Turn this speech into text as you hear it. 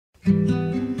For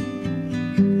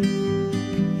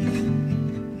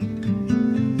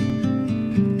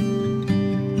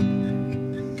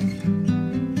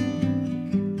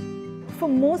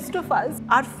most of us,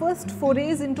 our first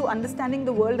forays into understanding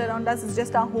the world around us is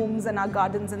just our homes and our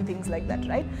gardens and things like that,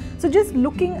 right? So just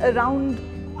looking around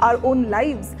our own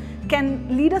lives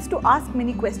can lead us to ask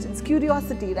many questions.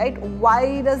 Curiosity, right?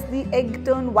 Why does the egg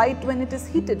turn white when it is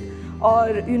heated? Or,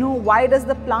 why does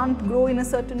the plant grow in a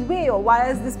certain way? Or why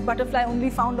is this butterfly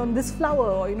only found on this flower?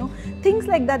 Or, things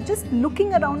like that. Just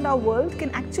looking around our world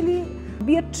can actually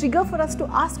be a trigger for us to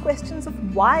ask questions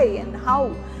of why and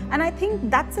how. And I think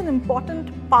that's an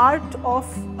important part of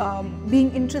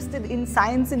being interested in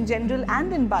science in general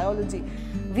and in biology.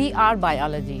 We are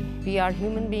biology. We are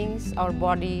human beings. Our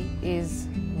body is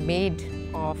made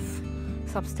of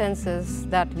substances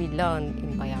that we learn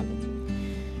in biology.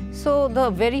 So the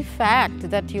very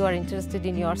fact that you are interested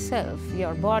in yourself,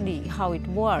 your body, how it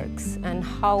works and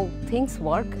how things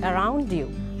work around you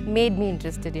made me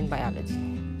interested in biology.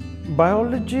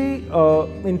 Biology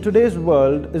in today's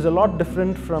world is a lot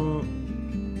different from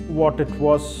what it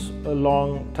was a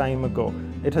long time ago.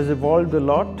 It has evolved a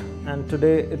lot, and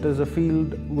today it is a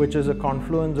field which is a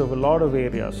confluence of a lot of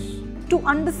areas. To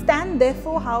understand,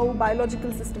 therefore, how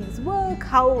biological systems work,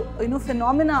 how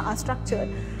phenomena are structured,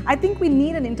 I think we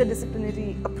need an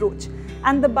interdisciplinary approach.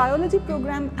 And the biology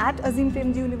program at Azim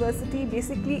Premji University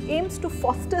basically aims to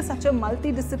foster such a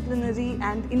multidisciplinary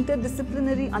and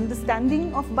interdisciplinary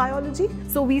understanding of biology.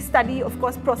 So we study, of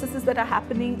course, processes that are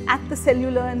happening at the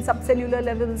cellular and subcellular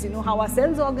levels, how are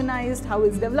cells organized, how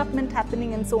is development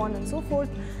happening, and so on and so forth.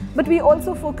 But we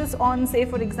also focus on, say,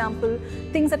 for example,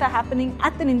 things that are happening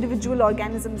at an individual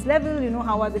organism's level,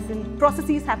 how are different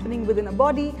processes happening within a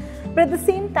body. But at the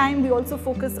same time, we also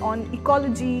focus on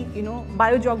ecology,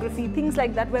 biogeography, things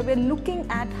like that, where we're looking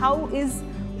at how is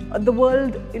the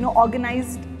world,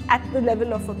 organized at the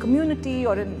level of a community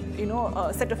or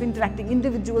a set of interacting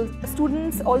individuals.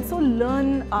 Students also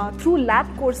learn through lab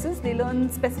courses. They learn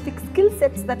specific skill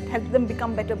sets that help them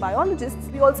become better biologists.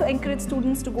 We also encourage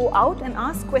students to go out and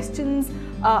ask questions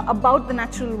about the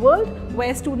natural world,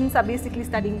 where students are basically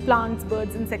studying plants,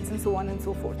 birds, insects, and so on and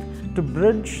so forth. To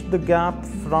bridge the gap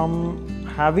from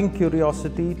having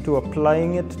curiosity to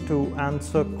applying it to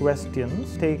answer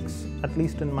questions takes, at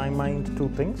least in my mind, two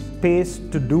things. Space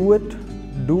to do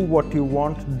it, do what you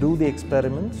want, do the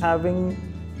experiments. Having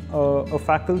a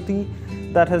faculty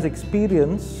that has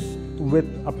experience with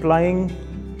applying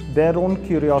their own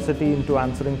curiosity into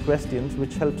answering questions,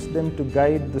 which helps them to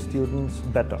guide the students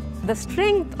better. The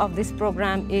strength of this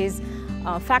program is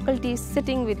faculty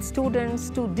sitting with students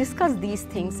to discuss these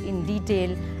things in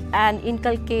detail and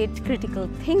inculcate critical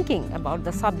thinking about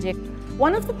the subject.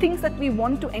 One of the things that we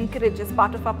want to encourage as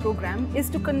part of our program is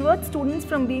to convert students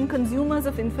from being consumers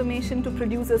of information to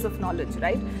producers of knowledge,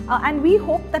 right? And we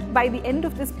hope that by the end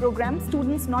of this program,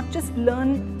 students not just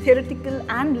learn theoretical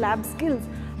and lab skills,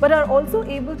 but are also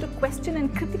able to question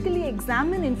and critically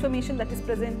examine information that is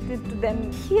presented to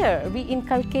them. Here, we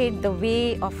inculcate the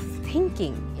way of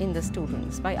thinking in the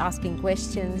students by asking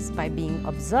questions, by being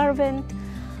observant,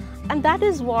 and that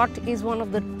is what is one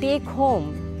of the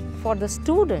take-home for the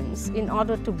students in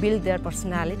order to build their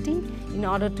personality, in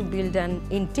order to build an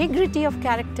integrity of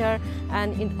character,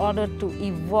 and in order to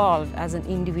evolve as an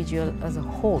individual as a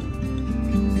whole.